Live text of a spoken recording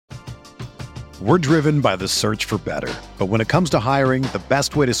We're driven by the search for better. But when it comes to hiring, the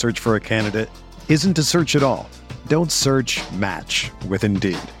best way to search for a candidate isn't to search at all. Don't search, match with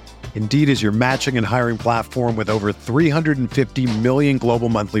Indeed. Indeed is your matching and hiring platform with over 350 million global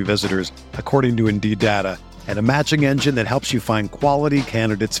monthly visitors, according to Indeed data, and a matching engine that helps you find quality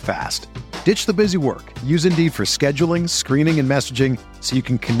candidates fast. Ditch the busy work. Use Indeed for scheduling, screening, and messaging so you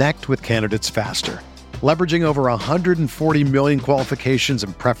can connect with candidates faster. Leveraging over 140 million qualifications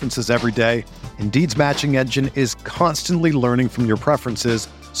and preferences every day, Indeed's matching engine is constantly learning from your preferences,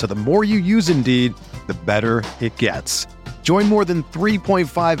 so the more you use Indeed, the better it gets. Join more than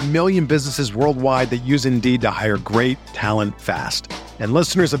 3.5 million businesses worldwide that use Indeed to hire great talent fast. And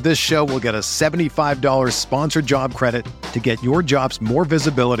listeners of this show will get a $75 sponsored job credit to get your jobs more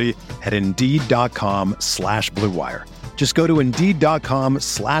visibility at Indeed.com/Blue Wire. Just go to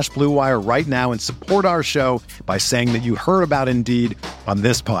Indeed.com/Blue Wire right now and support our show by saying that you heard about Indeed on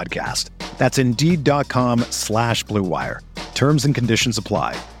this podcast. That's Indeed.com/Blue Wire. Terms and conditions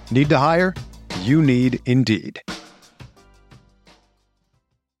apply. Need to hire? You need Indeed.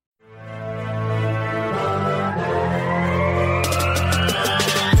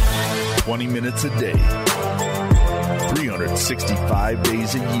 20 minutes a day, 365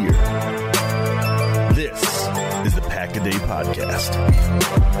 days a year. This is the Pack-A-Day Podcast.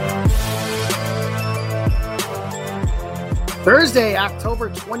 Thursday, October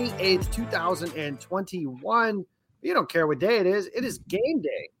 28th, 2021. You don't care what day it is game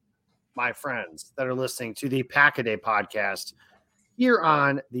day, my friends that are listening to the Pack-A-Day Podcast here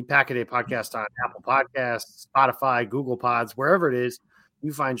on the Pack-A-Day Podcast on Apple Podcasts, Spotify, Google Pods, wherever it is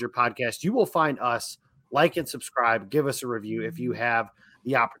you find your podcast. You will find us. Like and subscribe. Give us a review if you have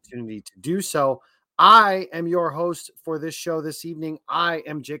the opportunity to do so. I am your host for this show this evening. I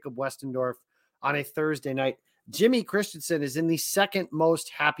am Jacob Westendorf on a Thursday night. Jimmy Christensen is in the second most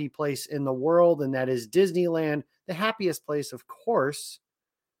happy place in the world, and that is Disneyland. The happiest place, of course,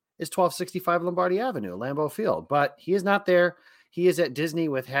 is 1265 Lombardi Avenue, Lambeau Field. But he is not there. He is at Disney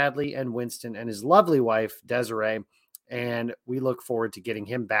with Hadley and Winston and his lovely wife, Desiree. And we look forward to getting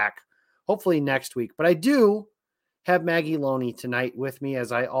him back, hopefully next week. But I do have Maggie Loney tonight with me,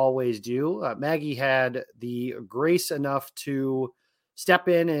 as I always do. Maggie had the grace enough to step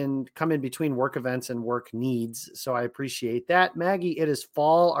in and come in between work events and work needs. So I appreciate that. Maggie, it is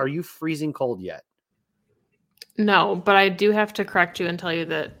fall. Are you freezing cold yet? No, but I do have to correct you and tell you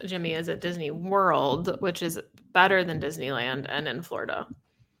that Jimmy is at Disney World, which is better than Disneyland and in Florida.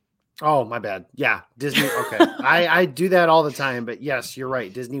 Oh, my bad. Yeah, Disney. Okay. I do that all the time, but yes, you're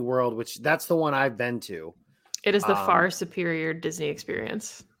right. Disney World, which that's the one I've been to. It is the far superior Disney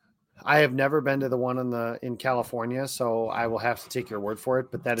experience. I have never been to the one in California, so I will have to take your word for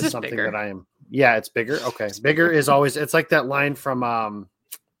it, but that is something bigger. That I am. Yeah, it's bigger. Okay. Bigger is always, it's like that line from How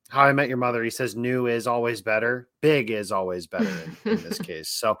I Met Your Mother. He says, new is always better. Big is always better in this case.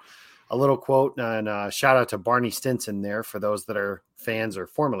 So a little quote and shout out to Barney Stinson there for those that are fans or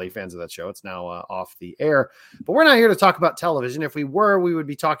formerly fans of that show. It's now off the air, but we're not here to talk about television. If we were, we would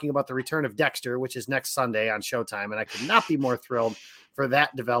be talking about the return of Dexter, which is next Sunday on Showtime. And I could not be more thrilled for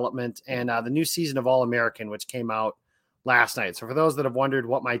that development and the new season of All American, which came out last night. So for those that have wondered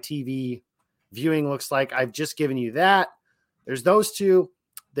what my TV viewing looks like, I've just given you that. There's those two.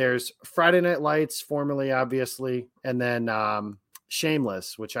 There's Friday Night Lights, formerly, obviously, and then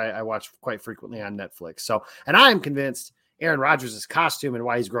Shameless, which I watch quite frequently on Netflix. So, and I'm convinced Aaron Rodgers' costume and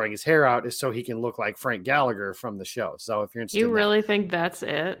why he's growing his hair out is so he can look like Frank Gallagher from the show. So if you're interested, you really think that's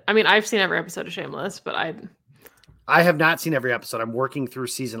it? I mean, I've seen every episode of Shameless, but I have not seen every episode. I'm working through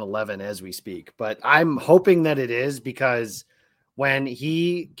season 11 as we speak, but I'm hoping that it is, because when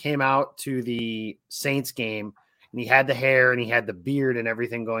he came out to the Saints game and he had the hair and he had the beard and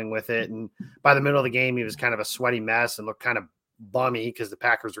everything going with it, and by the middle of the game, he was kind of a sweaty mess and looked kind of bummy because the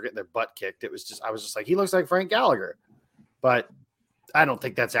Packers were getting their butt kicked. I was just like, he looks like Frank Gallagher, but I don't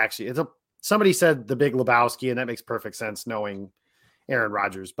think that's actually, somebody said the Big Lebowski, and that makes perfect sense knowing Aaron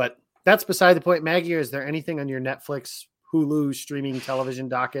Rodgers, but that's beside the point. Maggie, is there anything on your Netflix, Hulu streaming television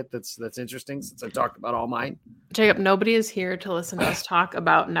docket that's interesting, since I talked about all mine? Jacob, nobody is here to listen to us talk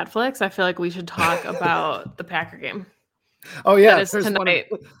about Netflix. I feel like we should talk about the Packer game. Oh yeah, that is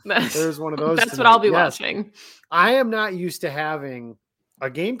tonight. There's one of those. That's tonight. What I'll be watching. I am not used to having a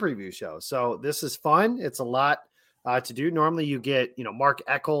game preview show, so this is fun. It's a lot to do. Normally, you get Mark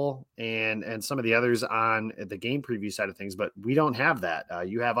Eckel and some of the others on the game preview side of things, but we don't have that.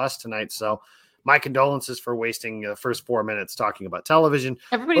 You have us tonight, so my condolences for wasting the first 4 minutes talking about television.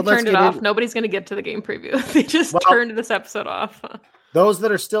 Everybody turned it off. Nobody's going to get to the game preview. They just turned this episode off. Those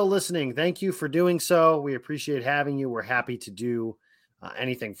that are still listening, thank you for doing so. We appreciate having you. We're happy to do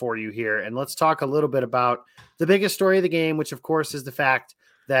anything for you here. And let's talk a little bit about the biggest story of the game, which of course is the fact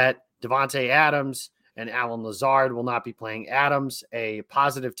that Davante Adams and Allen Lazard will not be playing. Adams, a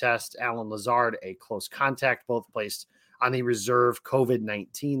positive test. Allen Lazard, a close contact, both placed on the reserve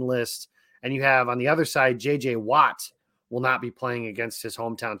COVID-19 list. And you have on the other side, J.J. Watt will not be playing against his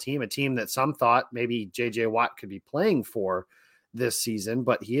hometown team, a team that some thought maybe J.J. Watt could be playing for this season,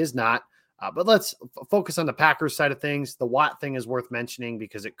 but he is not. But let's focus on the Packers side of things. The Watt thing is worth mentioning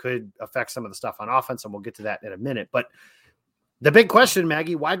because it could affect some of the stuff on offense, and we'll get to that in a minute. But the big question,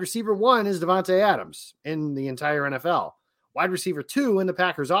 Maggie, wide receiver 1 is Davante Adams in the entire NFL. Wide receiver 2 in the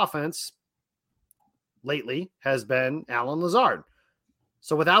Packers offense lately has been Allen Lazard.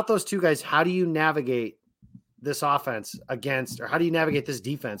 So without those two guys, how do you navigate this offense against, or how do you navigate this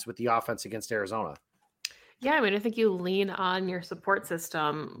defense with the offense against Arizona? Yeah, I mean, I think you lean on your support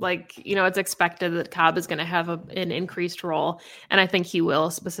system. Like, you know, it's expected that Cobb is going to have an increased role, and I think he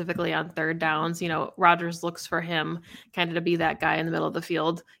will, specifically on third downs. You know, Rodgers looks for him kind of to be that guy in the middle of the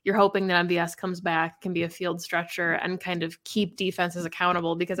field. You're hoping that MVS comes back, can be a field stretcher, and kind of keep defenses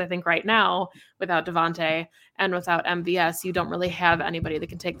accountable, because I think right now, without Davante and without MVS, you don't really have anybody that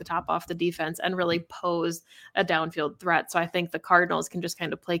can take the top off the defense and really pose a downfield threat. So I think the Cardinals can just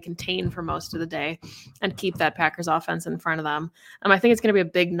kind of play contain for most of the day and keep that Packers offense in front of them. I think it's going to be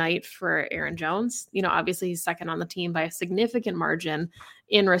a big night for Aaron Jones. You know, obviously he's second on the team by a significant margin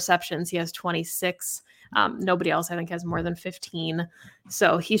in receptions. He has 26. Nobody else, I think, has more than 15.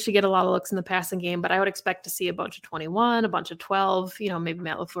 So he should get a lot of looks in the passing game, but I would expect to see a bunch of 21, a bunch of 12. You know, maybe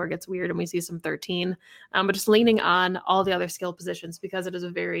Matt LaFleur gets weird and we see some 13. But just leaning on all the other skill positions, because it is a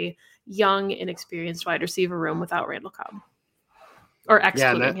very young, inexperienced wide receiver room without Randall Cobb, or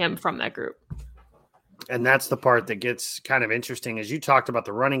excluding him from that group. And that's the part that gets kind of interesting. As you talked about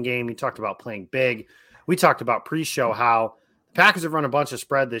the running game, you talked about playing big. We talked about pre-show how the Packers have run a bunch of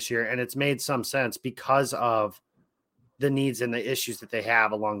spread this year, and it's made some sense because of the needs and the issues that they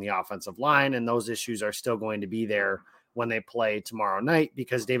have along the offensive line. And those issues are still going to be there when they play tomorrow night,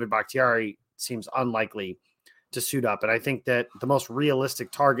 because David Bakhtiari seems unlikely to suit up. And I think that the most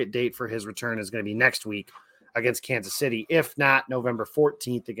realistic target date for his return is going to be next week against Kansas City, if not November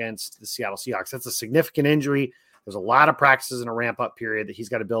 14th against the Seattle Seahawks. That's a significant injury. There's a lot of practices and a ramp-up period that he's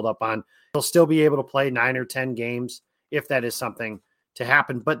got to build up on. He'll still be able to play 9 or 10 games if that is something to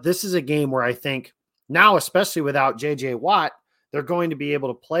happen. But this is a game where I think now, especially without J.J. Watt, they're going to be able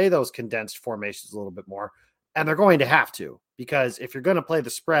to play those condensed formations a little bit more. And they're going to have to, because if you're going to play the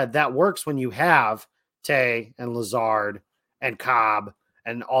spread, that works when you have Tay and Lazard and Cobb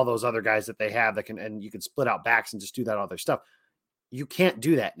and all those other guys that they have that can, and you can split out backs and just do that other stuff. You can't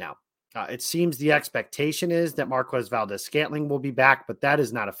do that now. It seems the expectation is that Marquez Valdes-Scantling will be back, but that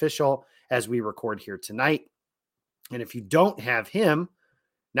is not official as we record here tonight. And if you don't have him,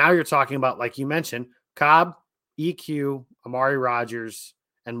 now you're talking about, like you mentioned, Cobb, EQ, Amari Rodgers,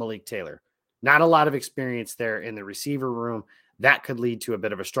 and Malik Taylor. Not a lot of experience there in the receiver room. That could lead to a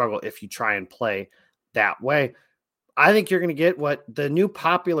bit of a struggle if you try and play that way. I think you're going to get what the new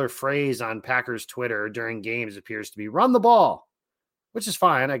popular phrase on Packers Twitter during games appears to be: run the ball, which is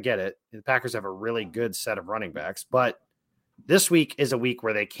fine. I get it. The Packers have a really good set of running backs, but this week is a week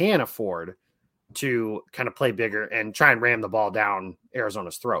where they can afford to kind of play bigger and try and ram the ball down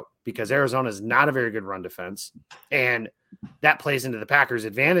Arizona's throat, because Arizona is not a very good run defense. And that plays into the Packers'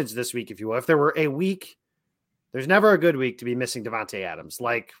 advantage this week, if you will. If there were a week, there's never a good week to be missing Davante Adams.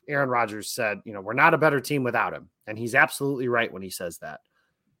 Like Aaron Rodgers said, you know, we're not a better team without him. And he's absolutely right when he says that.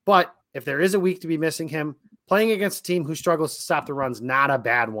 But if there is a week to be missing him, playing against a team who struggles to stop the run's not a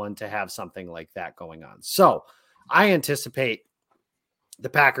bad one to have something like that going on. So I anticipate the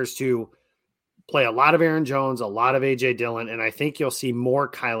Packers to play a lot of Aaron Jones, a lot of A.J. Dillon, and I think you'll see more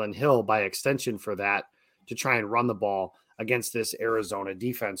Kylan Hill by extension for that, to try and run the ball against this Arizona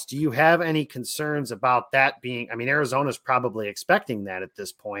defense. Do you have any concerns about that being, I mean, Arizona's probably expecting that at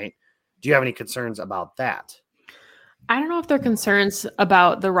this point. Do you have any concerns about that? I don't know if they're concerns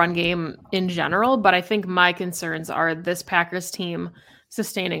about the run game in general, but I think my concerns are this Packers team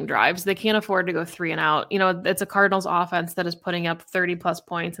sustaining drives. They can't afford to go 3 and out. You know, it's a Cardinals offense that is putting up 30 plus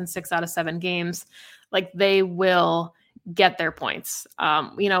points in 6 out of 7 games. Like, they will get their points.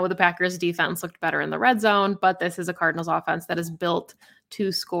 You know, the Packers defense looked better in the red zone, but this is a Cardinals offense that is built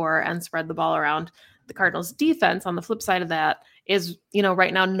to score and spread the ball around. The Cardinals defense, on the flip side of that, is, you know,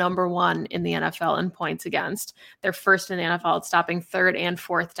 right now number 1 in the NFL in points against. They're first in the NFL at stopping 3rd and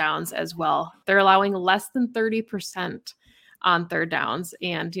 4th downs as well. They're allowing less than 30% on 3rd downs.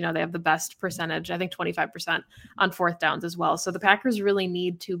 And, you know, they have the best percentage, I think 25% on 4th downs as well. So the Packers really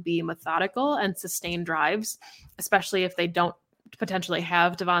need to be methodical and sustain drives, especially if they don't potentially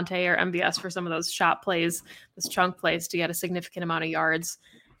have Devontae or MVS for some of those shot plays, those chunk plays to get a significant amount of yards.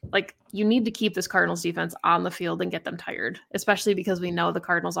 Like, you need to keep this Cardinals defense on the field and get them tired, especially because we know the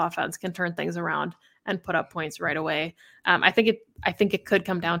Cardinals offense can turn things around and put up points right away. I think it could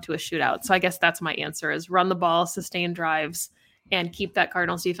come down to a shootout. So I guess that's my answer, is run the ball, sustain drives, and keep that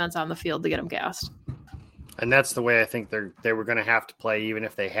Cardinals defense on the field to get them gassed. And that's the way I think they were going to have to play, even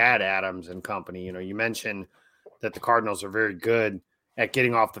if they had Adams and company. You know, you mentioned that the Cardinals are very good at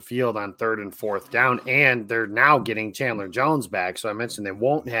getting off the field on 3rd and 4th down, and they're now getting Chandler Jones back. So I mentioned they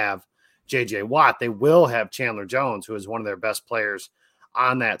won't have J.J. Watt. They will have Chandler Jones, who is one of their best players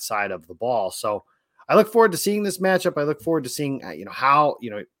on that side of the ball. So I look forward to seeing this matchup. I look forward to seeing, how,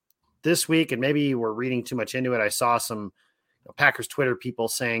 this week, and maybe we're reading too much into it, I saw some Packers Twitter people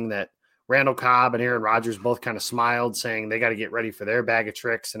saying that Randall Cobb and Aaron Rodgers both kind of smiled, saying they got to get ready for their bag of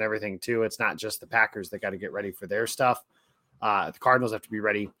tricks and everything too. It's not just the Packers that got to get ready for their stuff. The Cardinals have to be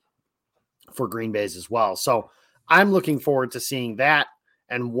ready for Green Bay's as well. So I'm looking forward to seeing that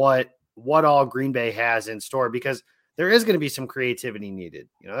and what all Green Bay has in store, because there is going to be some creativity needed.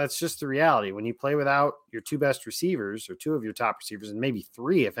 That's just the reality. When you play without your 2 best receivers, or 2 of your top receivers, and maybe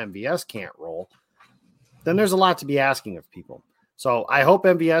 3 if MVS can't roll, then there's a lot to be asking of people. So I hope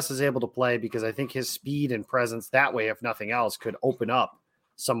MVS is able to play, because I think his speed and presence that way, if nothing else, could open up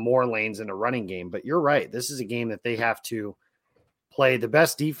some more lanes in a running game. But you're right. This is a game that they have to play. The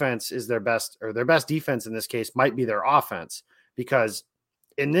best defense is their best defense in this case might be their offense, because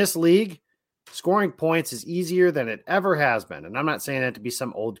in this league, scoring points is easier than it ever has been. And I'm not saying that to be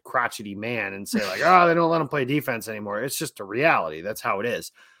some old crotchety man and say like, they don't let them play defense anymore. It's just a reality. That's how it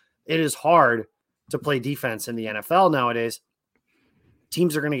is. It is hard to play defense in the NFL nowadays.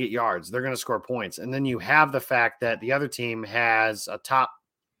 Teams are going to get yards. They're going to score points. And then you have the fact that the other team has a top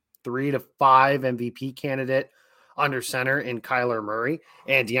 3 to 5 MVP candidate under center in Kyler Murray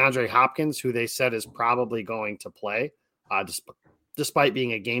and DeAndre Hopkins, who they said is probably going to play despite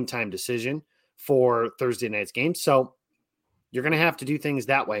being a game time decision for Thursday night's game. So you're going to have to do things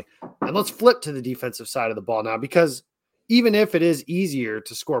that way. And let's flip to the defensive side of the ball now, because even if it is easier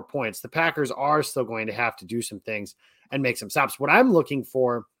to score points, the Packers are still going to have to do some things and make some stops. What I'm looking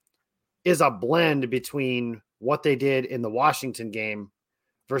for is a blend between what they did in the Washington game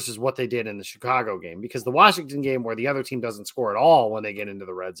versus what they did in the Chicago game, because the Washington game, where the other team doesn't score at all when they get into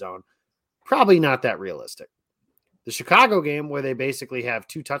the red zone, probably not that realistic. The Chicago game, where they basically have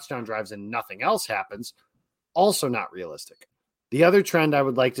 2 touchdown drives and nothing else happens, also not realistic. The other trend I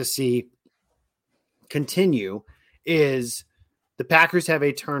would like to see continue is the Packers have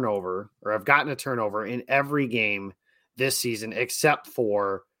a turnover, or have gotten a turnover in every game this season, except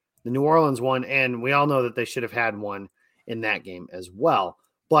for the New Orleans one. And we all know that they should have had one in that game as well.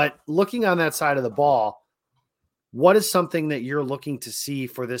 But looking on that side of the ball, what is something that you're looking to see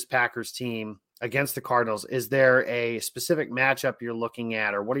for this Packers team against the Cardinals? Is there a specific matchup you're looking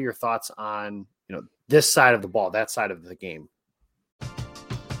at, or what are your thoughts on, this side of the ball, that side of the game?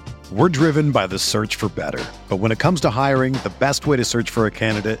 We're driven by the search for better. But when it comes to hiring, the best way to search for a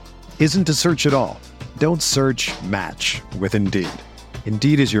candidate isn't to search at all. Don't search, match with Indeed.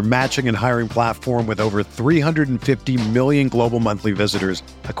 Indeed is your matching and hiring platform with over 350 million global monthly visitors,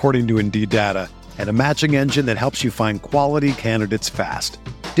 according to Indeed data, and a matching engine that helps you find quality candidates fast.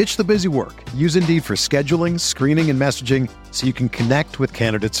 Ditch the busy work. Use Indeed for scheduling, screening, and messaging so you can connect with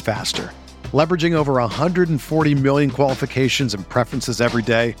candidates faster. Leveraging over 140 million qualifications and preferences every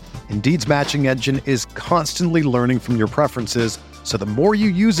day, Indeed's matching engine is constantly learning from your preferences, so the more you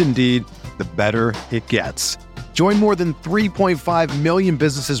use Indeed, the better it gets. Join more than 3.5 million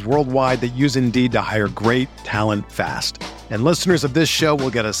businesses worldwide that use Indeed to hire great talent fast. And listeners of this show will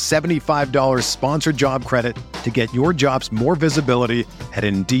get a $75 sponsored job credit to get your jobs more visibility at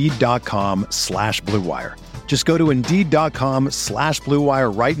Indeed.com/Blue Wire. Just go to Indeed.com/Blue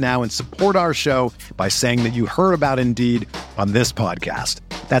Wire right now and support our show by saying that you heard about Indeed on this podcast.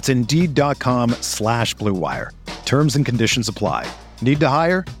 That's Indeed.com/Blue Wire. Terms and conditions apply. Need to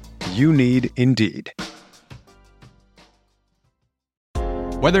hire? You need Indeed.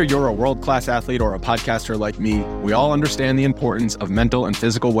 Whether you're a world-class athlete or a podcaster like me, we all understand the importance of mental and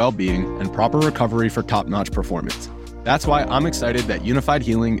physical well-being and proper recovery for top-notch performance. That's why I'm excited that Unified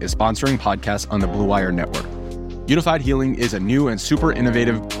Healing is sponsoring podcasts on the Blue Wire Network. Unified Healing is a new and super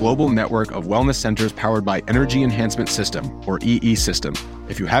innovative global network of wellness centers powered by Energy Enhancement System, or EE System.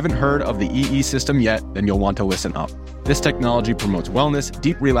 If you haven't heard of the EE System yet, then you'll want to listen up. This technology promotes wellness,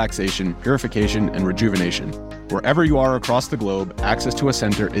 deep relaxation, purification, and rejuvenation. Wherever you are across the globe, access to a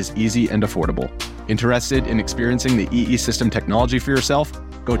center is easy and affordable. Interested in experiencing the EE System technology for yourself?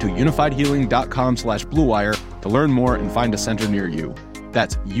 Go to unifiedhealing.com/Blue Wire to learn more and find a center near you.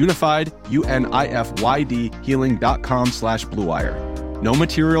 That's Unified, UNIFYD healing.com/Blue Wire. No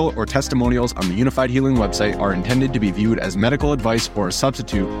material or testimonials on the Unified Healing website are intended to be viewed as medical advice or a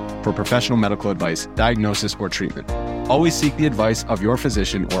substitute for professional medical advice, diagnosis, or treatment. Always seek the advice of your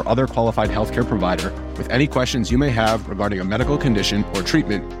physician or other qualified healthcare provider with any questions you may have regarding a medical condition or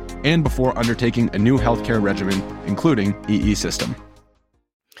treatment and before undertaking a new healthcare regimen, including EE system.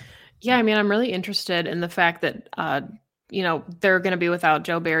 Yeah, I mean, I'm really interested in the fact that they're going to be without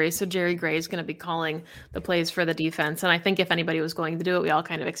Joe Barry. So Jerry Gray is going to be calling the plays for the defense. And I think if anybody was going to do it, we all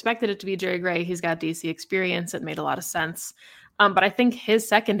kind of expected it to be Jerry Gray. He's got DC experience. It made a lot of sense. But I think his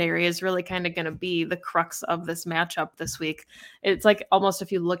secondary is really kind of going to be the crux of this matchup this week. It's like almost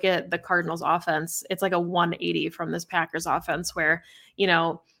if you look at the Cardinals offense, it's like a 180 from this Packers offense where,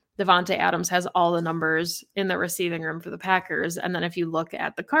 Davante Adams has all the numbers in the receiving room for the Packers. And then if you look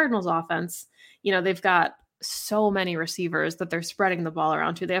at the Cardinals offense, they've got so many receivers that they're spreading the ball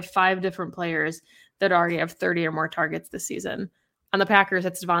around to. They have 5 different players that already have 30 or more targets this season. On the Packers,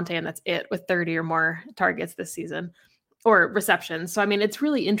 it's Davante, and that's it, with 30 or more targets this season or receptions. So, I mean, it's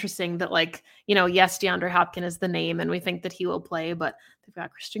really interesting that, yes, DeAndre Hopkins is the name and we think that he will play, but they've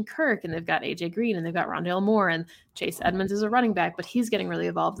got Christian Kirk and they've got AJ Green and they've got Rondale Moore and Chase Edmonds is a running back, but he's getting really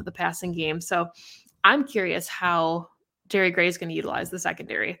involved with the passing game. So I'm curious how Jerry Gray is going to utilize the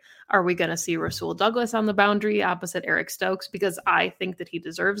secondary. Are we going to see Rasul Douglas on the boundary opposite Eric Stokes? Because I think that he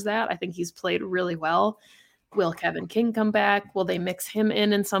deserves that. I think he's played really well. Will Kevin King come back? Will they mix him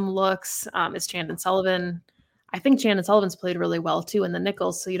in some looks? Is Chandon Sullivan? I think Chandon Sullivan's played really well too in the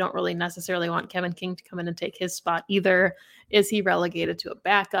nickels, so you don't really necessarily want Kevin King to come in and take his spot either. Is he relegated to a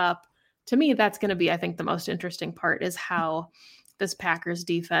backup? To me, that's going to be, I think, the most interesting part is how this Packers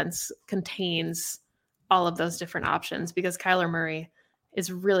defense contains all of those different options, because Kyler Murray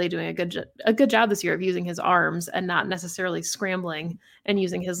is really doing a good job this year of using his arms and not necessarily scrambling and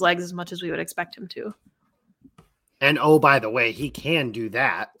using his legs as much as we would expect him to. And oh, by the way, he can do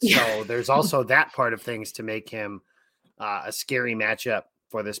that. So there's also that part of things to make him a scary matchup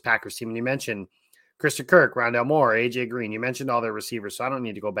for this Packers team. And you mentioned Christian Kirk, Rondale Moore, AJ Green. You mentioned all their receivers, so I don't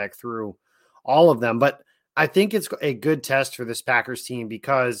need to go back through all of them. But I think it's a good test for this Packers team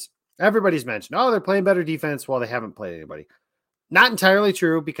because everybody's mentioned, they're playing better defense while they haven't played anybody. Not entirely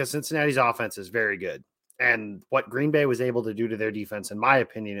true, because Cincinnati's offense is very good. And what Green Bay was able to do to their defense, in my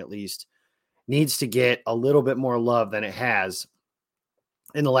opinion at least, needs to get a little bit more love than it has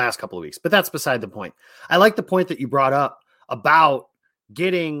in the last couple of weeks. But that's beside the point. I like the point that you brought up about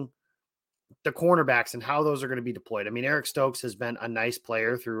getting the cornerbacks and how those are going to be deployed. I mean, Eric Stokes has been a nice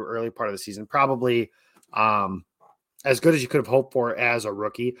player through early part of the season, probably as good as you could have hoped for as a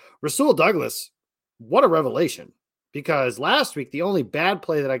rookie. Rasul Douglas, what a revelation. Because last week, the only bad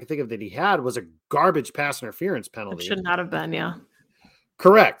play that I could think of that he had was a garbage pass interference penalty. It should not have been, yeah.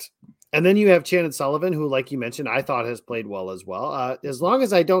 Correct. And then you have Chandon Sullivan, who, like you mentioned, I thought has played well as well. As long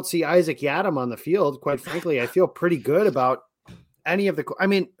as I don't see Isaac Yiadom on the field, quite frankly, I feel pretty good about any of the – I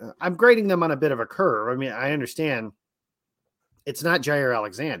mean, I'm grading them on a bit of a curve. I mean, I understand it's not Jair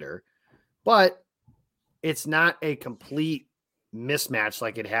Alexander, but it's not a complete mismatch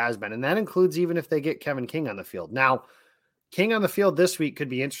like it has been. And that includes even if they get Kevin King on the field. Now, King on the field this week could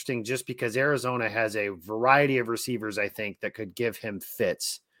be interesting just because Arizona has a variety of receivers, I think, that could give him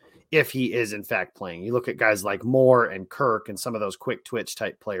fits if he is in fact playing. You look at guys like Moore and Kirk and some of those quick twitch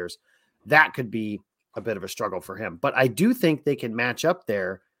type players, that could be a bit of a struggle for him. But I do think they can match up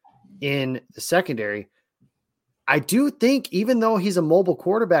there in the secondary. I do think even though he's a mobile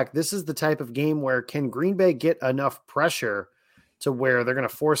quarterback, this is the type of game where can Green Bay get enough pressure to where they're going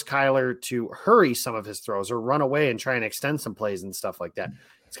to force Kyler to hurry some of his throws or run away and try and extend some plays and stuff like that.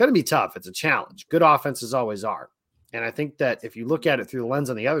 It's going to be tough. It's a challenge. Good offenses always are. And I think that if you look at it through the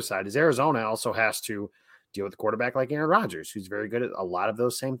lens on the other side, is Arizona also has to deal with a quarterback like Aaron Rodgers, who's very good at a lot of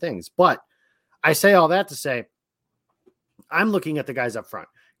those same things. But I say all that to say, I'm looking at the guys up front.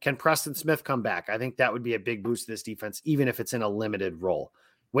 Can Preston Smith come back? I think that would be a big boost to this defense, even if it's in a limited role.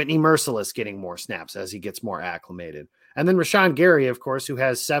 Whitney Merciless getting more snaps as he gets more acclimated. And then Rashawn Gary, of course, who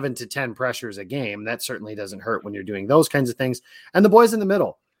has 7 to 10 pressures a game. That certainly doesn't hurt when you're doing those kinds of things. And the boys in the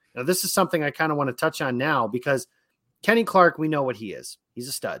middle. Now, this is something I kind of want to touch on now because Kenny Clark, we know what he is. He's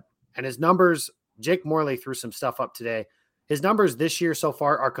a stud. And his numbers, Jake Morley threw some stuff up today. His numbers this year so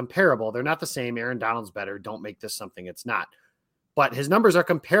far are comparable. They're not the same. Aaron Donald's better. Don't make this something it's not. But his numbers are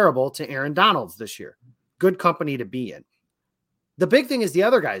comparable to Aaron Donald's this year. Good company to be in. The big thing is the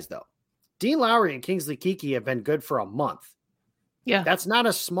other guys, though. Dean Lowry and Kingsley Keke have been good for a month. Yeah. That's not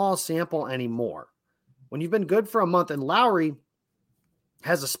a small sample anymore. When you've been good for a month, and Lowry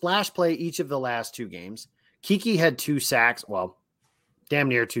has a splash play each of the last 2 games. Kiki had 2 sacks, well, damn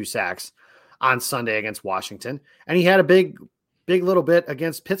near 2 sacks on Sunday against Washington. And he had a big little bit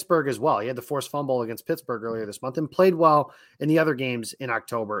against Pittsburgh as well. He had the forced fumble against Pittsburgh earlier this month and played well in the other games in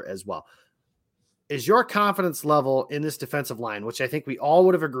October as well. Is your confidence level in this defensive line, which I think we all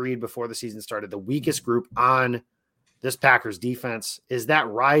would have agreed before the season started, the weakest group on this Packers defense, is that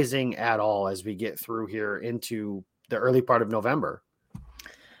rising at all as we get through here into the early part of November?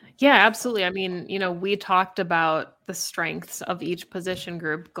 Yeah, absolutely. I mean, we talked about the strengths of each position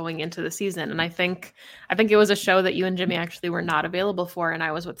group going into the season. And I think it was a show that you and Jimmy actually were not available for. And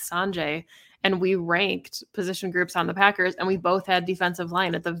I was with Sanjay, and we ranked position groups on the Packers, and we both had defensive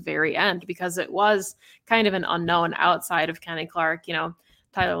line at the very end because it was kind of an unknown outside of Kenny Clark.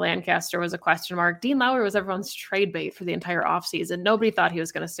 Tyler Lancaster was a question mark. Dean Lowry was everyone's trade bait for the entire offseason. Nobody thought he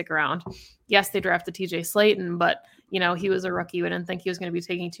was going to stick around. Yes, they drafted TJ Slayton, but he was a rookie. We didn't think he was going to be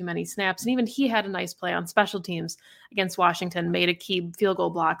taking too many snaps. And even he had a nice play on special teams against Washington, made a key field goal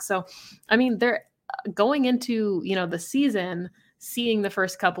block. So, I mean, they're going into, the season, seeing the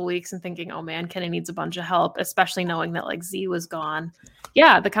first couple weeks and thinking, oh man, Kenny needs a bunch of help, especially knowing that like Z was gone.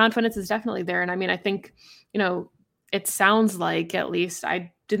 Yeah, the confidence is definitely there. And I mean, I think, it sounds like, at least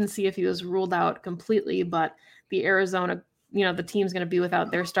I didn't see if he was ruled out completely, but the Arizona, the team's going to be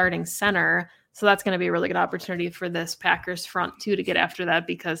without their starting center. So that's going to be a really good opportunity for this Packers front too, to get after that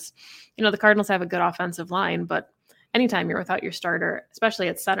because, the Cardinals have a good offensive line, but anytime you're without your starter, especially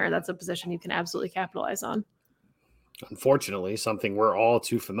at center, that's a position you can absolutely capitalize on. Unfortunately, something we're all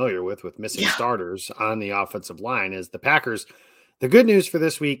too familiar with missing starters on the offensive line is the Packers. The good news for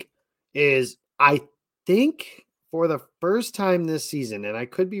this week is I think for the first time this season, and I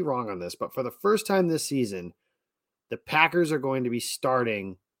could be wrong on this, but for the first time this season, the Packers are going to be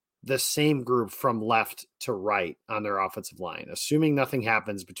starting the same group from left to right on their offensive line. Assuming nothing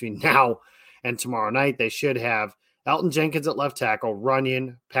happens between now and tomorrow night, they should have Elton Jenkins at left tackle,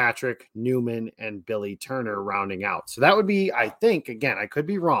 Runyon, Patrick, Newman, and Billy Turner rounding out. So that would be, I think, again, I could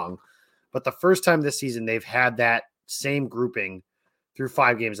be wrong, but the first time this season they've had that same grouping through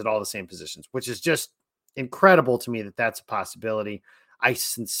 5 games at all the same positions, which is just incredible to me that that's a possibility. I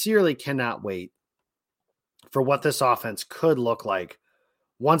sincerely cannot wait for what this offense could look like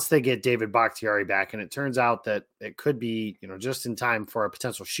once they get David Bakhtiari back. And it turns out that it could be, just in time for a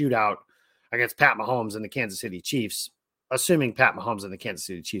potential shootout against Pat Mahomes and the Kansas City Chiefs, assuming Pat Mahomes and the Kansas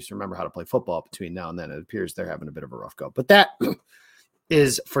City Chiefs remember how to play football between now and then. It appears they're having a bit of a rough go, but that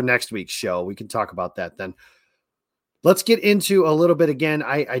is for next week's show. We can talk about that then. Let's get into a little bit again.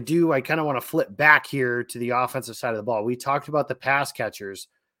 I kind of want to flip back here to the offensive side of the ball. We talked about the pass catchers.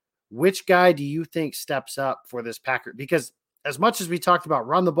 Which guy do you think steps up for this Packer? Because as much as we talked about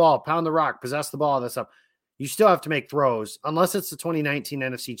run the ball, pound the rock, possess the ball, that stuff, you still have to make throws unless it's the 2019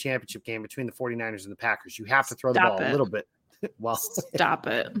 NFC Championship game between the 49ers and the Packers. You have to throw the ball a little bit. Well, stop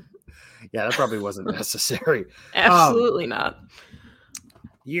it. Yeah, that probably wasn't necessary. Absolutely not.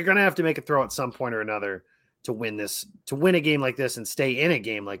 You're going to have to make a throw at some point or another to win a game like this and stay in a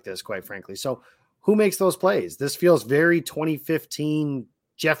game like this, quite frankly. So who makes those plays? This feels very 2015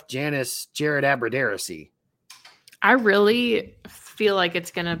 Jeff Janis, Jared Abbrederis-y. I really feel like it's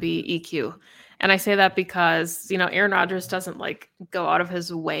going to be EQ. And I say that because, Aaron Rodgers doesn't go out of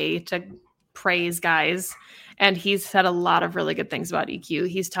his way to praise guys. And he's said a lot of really good things about EQ.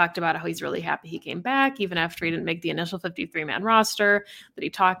 He's talked about how he's really happy he came back, even after he didn't make the initial 53-man roster, that he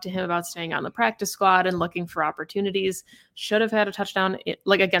talked to him about staying on the practice squad and looking for opportunities. Should have had a touchdown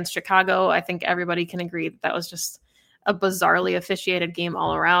against Chicago. I think everybody can agree that was just a bizarrely officiated game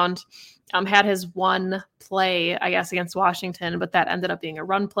all around. Had his one play, I guess, against Washington, but that ended up being a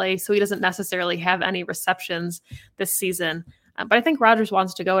run play. So he doesn't necessarily have any receptions this season. But I think Rodgers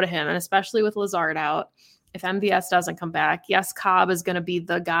wants to go to him, and especially with Lazard out, if MVS doesn't come back, yes, Cobb is going to be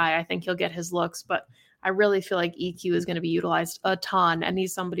the guy. I think he'll get his looks, but I really feel like EQ is going to be utilized a ton, and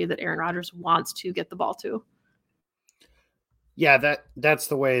he's somebody that Aaron Rodgers wants to get the ball to. Yeah, that's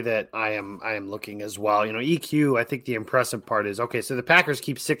the way that I am looking as well. EQ, I think the impressive part is, okay, so the Packers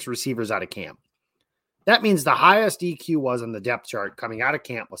keep 6 receivers out of camp. That means the highest EQ was on the depth chart coming out of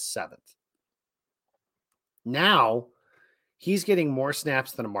camp was 7th. Now he's getting more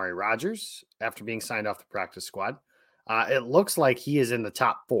snaps than Amari Rodgers after being signed off the practice squad. It looks like he is in the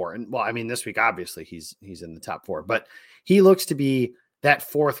top 4. And well, I mean, this week, obviously he's in the top 4, but he looks to be that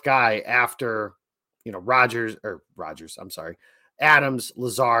 4th guy after, Adams,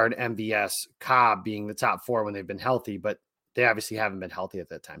 Lazard, MVS, Cobb being the top 4 when they've been healthy, but they obviously haven't been healthy at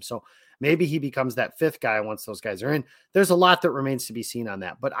that time. So maybe he becomes that 5th guy once those guys are in. There's a lot that remains to be seen on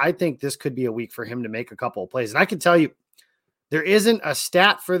that, but I think this could be a week for him to make a couple of plays. And I can tell you, there isn't a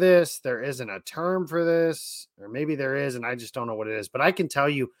stat for this. There isn't a term for this, or maybe there is, and I just don't know what it is. But I can tell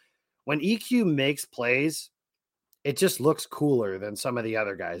you when EQ makes plays, it just looks cooler than some of the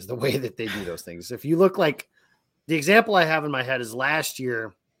other guys, the way that they do those things. If you look like the example I have in my head is last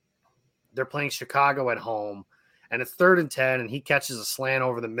year, they're playing Chicago at home and it's 3rd and 10 and he catches a slant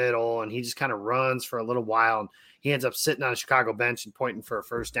over the middle and he just kind of runs for a little while and he ends up sitting on a Chicago bench and pointing for a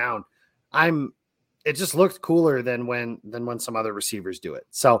first down. It just looked cooler than when some other receivers do it.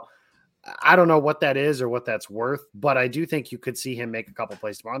 So I don't know what that is or what that's worth, but I do think you could see him make a couple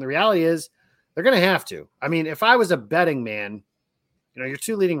plays tomorrow. And the reality is they're going to have to. I mean, if I was a betting man, your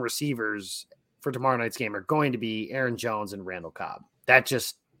 2 leading receivers for tomorrow night's game are going to be Aaron Jones and Randall Cobb. That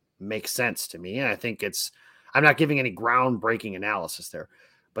just makes sense to me. And I think I'm not giving any groundbreaking analysis there,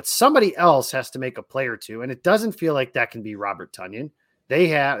 but somebody else has to make a play or two. And it doesn't feel like that can be Robert Tonyan.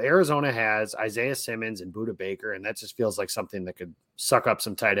 Arizona has Isaiah Simmons and Budda Baker, and that just feels like something that could suck up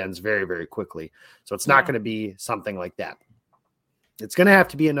some tight ends very, very quickly. So it's not going to be something like that. It's going to have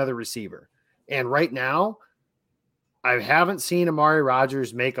to be another receiver. And right now, I haven't seen Amari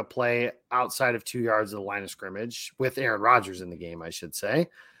Rodgers make a play outside of 2 yards of the line of scrimmage with Aaron Rodgers in the game, I should say.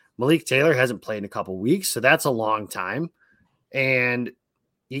 Malik Taylor hasn't played in a couple weeks, so that's a long time. And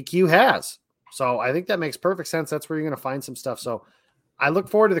EQ has. So I think that makes perfect sense. That's where you're going to find some stuff. So I look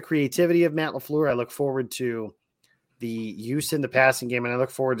forward to the creativity of Matt LaFleur. I look forward to the use in the passing game, and I look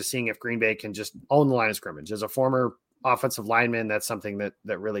forward to seeing if Green Bay can just own the line of scrimmage. As a former offensive lineman, that's something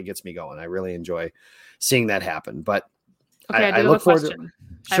that really gets me going. I really enjoy seeing that happen. But okay, I look forward to.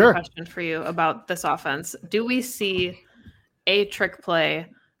 I have a question for you about this offense. Do we see a trick play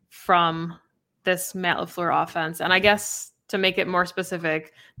from this Matt LaFleur offense? And I guess to make it more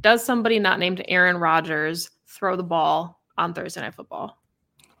specific, does somebody not named Aaron Rodgers throw the ball on Thursday Night Football?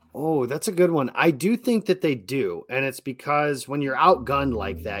 Oh, that's a good one. I do think that they do. And it's because when you're outgunned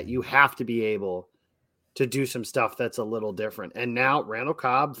like that, you have to be able to do some stuff that's a little different. And now Randall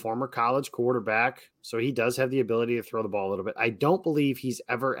Cobb, former college quarterback, so he does have the ability to throw the ball a little bit. I don't believe he's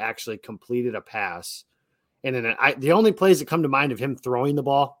ever actually completed a pass. And the only plays that come to mind of him throwing the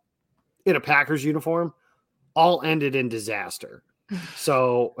ball in a Packers uniform all ended in disaster.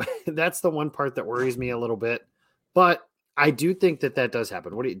 So that's the one part that worries me a little bit. But I do think that does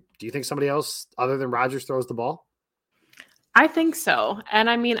happen. Do you think somebody else other than Rodgers throws the ball? I think so. And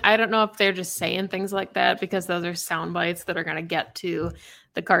I mean, I don't know if they're just saying things like that because those are sound bites that are going to get to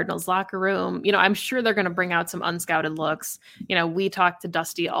the Cardinals locker room. I'm sure they're going to bring out some unscouted looks. We talk to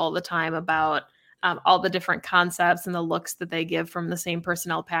Dusty all the time about all the different concepts and the looks that they give from the same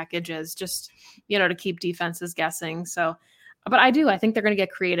personnel packages, just, to keep defenses guessing. So, but I think they're going to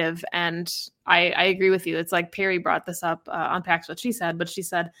get creative. And I agree with you. It's like Perry brought this up, unpacks what she said, but she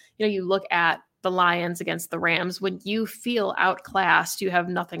said, you look at the Lions against the Rams, when you feel outclassed, you have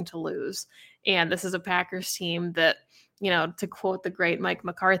nothing to lose. And this is a Packers team that, to quote the great Mike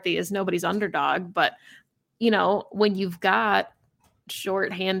McCarthy, is nobody's underdog. But, when you've got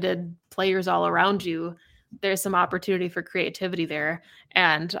shorthanded players all around you, there's some opportunity for creativity there.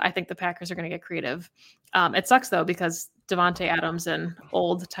 And I think the Packers are going to get creative. It sucks though, because Davante Adams and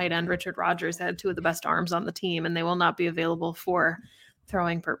old tight end Richard Rodgers had 2 of the best arms on the team, and they will not be available for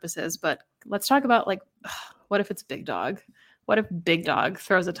throwing purposes. But let's talk about what if it's Big Dog? What if Big Dog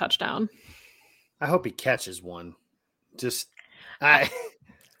throws a touchdown? I hope he catches one. I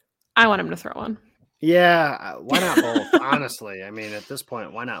want him to throw one. Yeah, why not both? Honestly, I mean, at this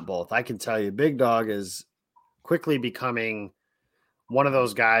point, why not both? I can tell you, Big Dog is quickly becoming one of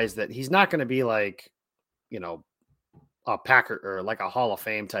those guys that he's not going to be like, a Packer or like a Hall of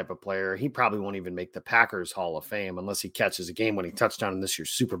Fame type of player. He probably won't even make the Packers Hall of Fame unless he catches a game-winning touchdown in this year's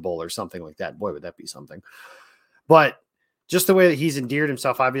Super Bowl or something like that. Boy, would that be something. But just the way that he's endeared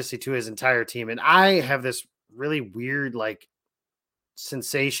himself, obviously, to his entire team. And I have this really weird,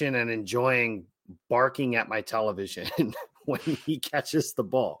 sensation and enjoying barking at my television when he catches the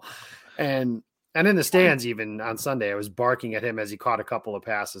ball. And in the stands, even on Sunday, I was barking at him as he caught a couple of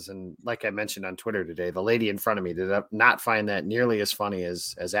passes. And like I mentioned on Twitter today, the lady in front of me did not find that nearly as funny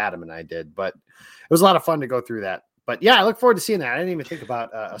as Adam and I did. But it was a lot of fun to go through that. But yeah, I look forward to seeing that. I didn't even think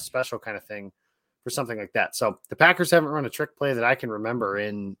about a special kind of thing for something like that. So the Packers haven't run a trick play that I can remember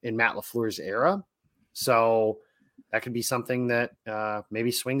in Matt LaFleur's era. So that could be something that maybe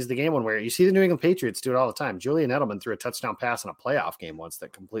swings the game one way. You see the New England Patriots do it all the time. Julian Edelman threw a touchdown pass in a playoff game once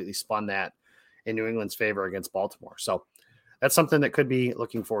that completely spun that in New England's favor against Baltimore. So that's something that could be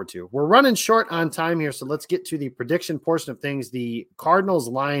looking forward to. We're running short on time here, so let's get to the prediction portion of things. The Cardinals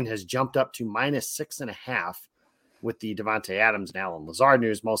line has jumped up to -6.5 with the Davante Adams and Allen Lazard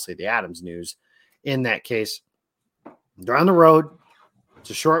news, mostly the Adams news in that case. They're on the road.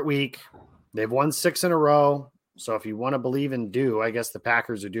 It's a short week. They've won 6 in a row. So if you want to believe in due, I guess the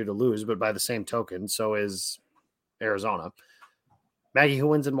Packers are due to lose, but by the same token, so is Arizona. Maggie, who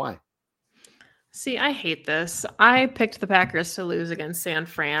wins and why? See, I hate this. I picked the Packers to lose against San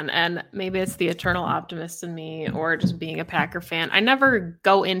Fran, and maybe it's the eternal optimist in me or just being a Packer fan. I never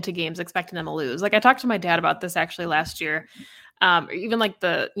go into games expecting them to lose. Like I talked to my dad about this actually last year. Even like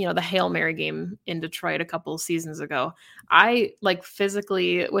the Hail Mary game in Detroit a couple of seasons ago. I like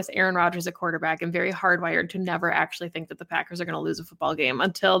physically with Aaron Rodgers at quarterback and very hardwired to never actually think that the Packers are going to lose a football game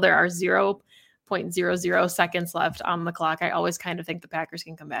until there are 0.00 seconds left on the clock. I always kind of think the Packers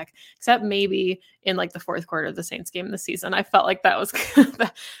can come back, except maybe in like the fourth quarter of the Saints game this season. I felt like that was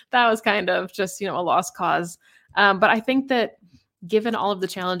that was kind of just, a lost cause. But I think that given all of the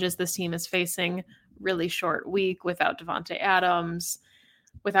challenges this team is facing, really short week without Devontae Adams,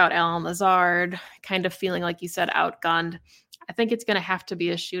 without Allen Lazard, kind of feeling like you said outgunned, I think it's going to have to be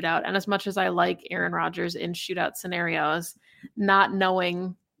a shootout. And as much as I like Aaron Rodgers in shootout scenarios, not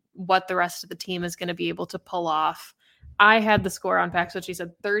knowing what the rest of the team is going to be able to pull off. I had the score on Pax, which he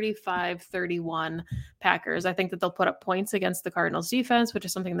said 35-31 Packers. I think that they'll put up points against the Cardinals defense, which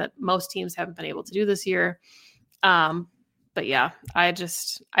is something that most teams haven't been able to do this year. But yeah, I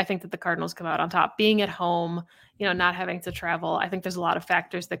think that the Cardinals come out on top. Being at home, not having to travel, I think there's a lot of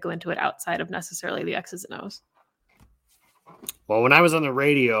factors that go into it outside of necessarily the X's and O's. Well, when I was on the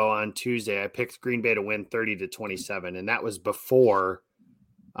radio on Tuesday, I picked Green Bay to win 30-27, and that was before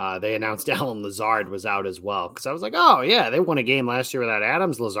they announced Allen Lazard was out as well. Because I was like, oh, yeah, they won a game last year without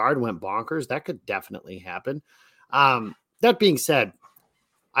Adams. Lazard went bonkers. That could definitely happen. That being said,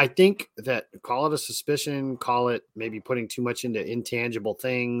 I think that call it a suspicion, call it maybe putting too much into intangible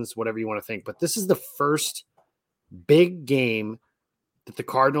things, whatever you want to think. But this is the first big game that the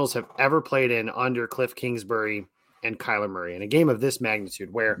Cardinals have ever played in under Cliff Kingsbury and Kyler Murray, in a game of this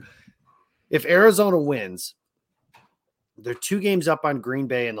magnitude, where if Arizona wins, they're 2 games up on Green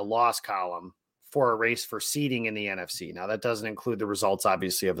Bay in the loss column for a race for seeding in the NFC. Now, that doesn't include the results,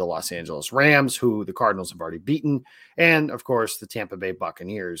 obviously, of the Los Angeles Rams, who the Cardinals have already beaten, and, of course, the Tampa Bay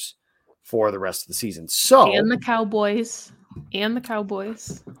Buccaneers for the rest of the season. So, and the Cowboys. And the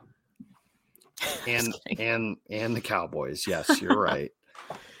Cowboys. And the Cowboys. Yes, you're right.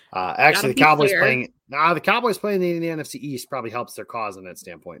 Actually, the Cowboys playing in the NFC East probably helps their cause in that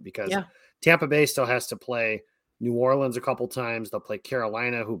standpoint, because Tampa Bay still has to play New Orleans a couple times. They'll play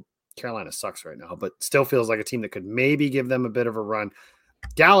Carolina, who Carolina sucks right now, but still feels like a team that could maybe give them a bit of a run.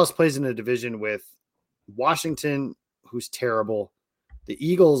 Dallas plays in a division with Washington, who's terrible. The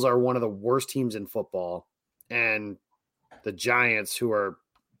Eagles are one of the worst teams in football, and the Giants, who are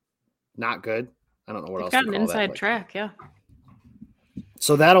not good. I don't know what else. Got an inside track, yeah.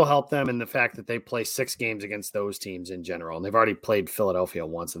 So that'll help them in the fact that they play 6 games against those teams in general. And they've already played Philadelphia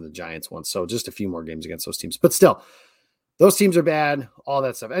once and the Giants once. So just a few more games against those teams. But still, those teams are bad, all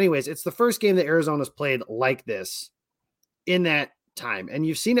that stuff. Anyways, it's the first game that Arizona's played like this in that time. And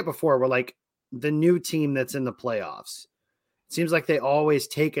you've seen it before where, like, the new team that's in the playoffs, it seems like they always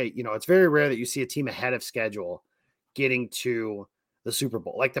take it's very rare that you see a team ahead of schedule getting to the Super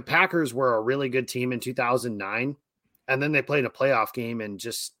Bowl. Like the Packers were a really good team in 2009. And then they played a playoff game and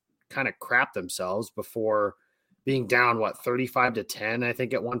just kind of crapped themselves before being down, 35-10, I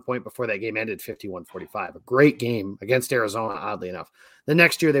think, at one point before that game ended 51-45. A great game against Arizona, oddly enough. The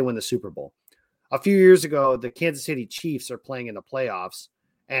next year, they win the Super Bowl. A few years ago, the Kansas City Chiefs are playing in the playoffs,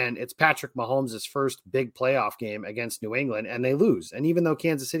 and it's Patrick Mahomes' first big playoff game against New England, and they lose. And even though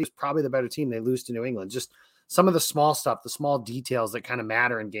Kansas City is probably the better team, they lose to New England. Just some of the small stuff, the small details that kind of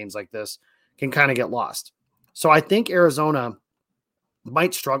matter in games like this can kind of get lost. So I think Arizona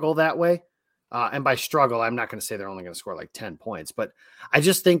might struggle that way. And by struggle, I'm not going to say they're only going to score like 10 points, but I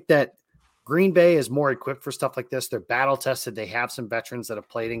just think that Green Bay is more equipped for stuff like this. They're battle tested. They have some veterans that have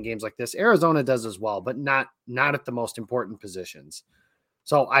played in games like this. Arizona does as well, but not at the most important positions.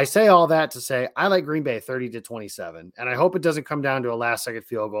 So I say all that to say I like Green Bay 30-27, and I hope it doesn't come down to a last-second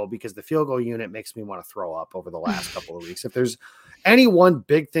field goal, because the field goal unit makes me want to throw up over the last couple of weeks. If there's any one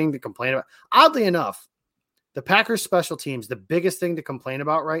big thing to complain about, oddly enough, the Packers special teams, the biggest thing to complain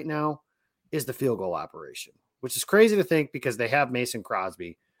about right now is the field goal operation, which is crazy to think because they have Mason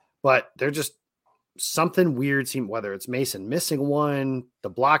Crosby, but they're just something weird. Whether it's Mason missing one, the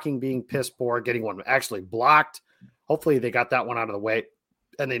blocking being piss poor, getting one actually blocked. Hopefully they got that one out of the way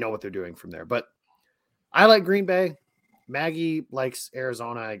and they know what they're doing from there. But I like Green Bay. Maggie likes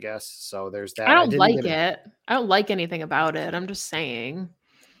Arizona, I guess. So there's that. I don't like it. I don't like anything about it. I'm just saying.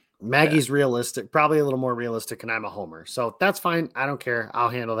 Maggie's realistic, probably a little more realistic, and I'm a homer. So that's fine. I don't care. I'll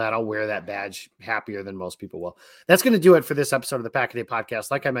handle that. I'll wear that badge happier than most people will. That's going to do it for this episode of the Pack a Day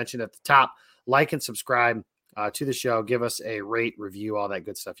Podcast. Like I mentioned at the top, like and subscribe to the show. Give us a rate, review, all that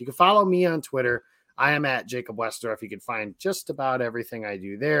good stuff. You can follow me on Twitter. I am at Jacob Westerdorf. You can find just about everything I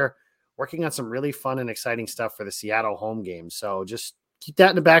do there. Working on some really fun and exciting stuff for the Seattle home game. So just keep that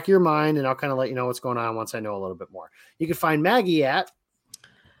in the back of your mind, and I'll kind of let you know what's going on once I know a little bit more. You can find Maggie at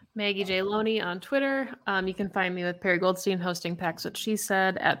Maggie J. Loney on Twitter. You can find me with Perry Goldstein hosting Packs What She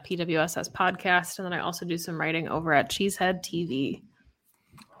Said at PWSS Podcast. And then I also do some writing over at Cheesehead TV.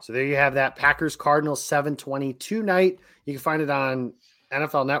 So there you have that. Packers Cardinals 7:20 tonight. You can find it on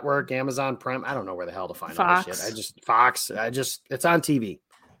NFL Network, Amazon Prime. I don't know where the hell to find all this shit. Fox. It's on TV.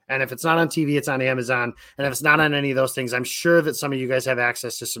 And if it's not on TV, it's on Amazon. And if it's not on any of those things, I'm sure that some of you guys have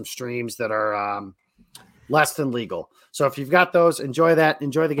access to some streams that are less than legal. So if you've got those, enjoy that.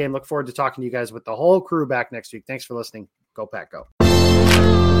 Enjoy the game. Look forward to talking to you guys with the whole crew back next week. Thanks for listening. Go Pack Go.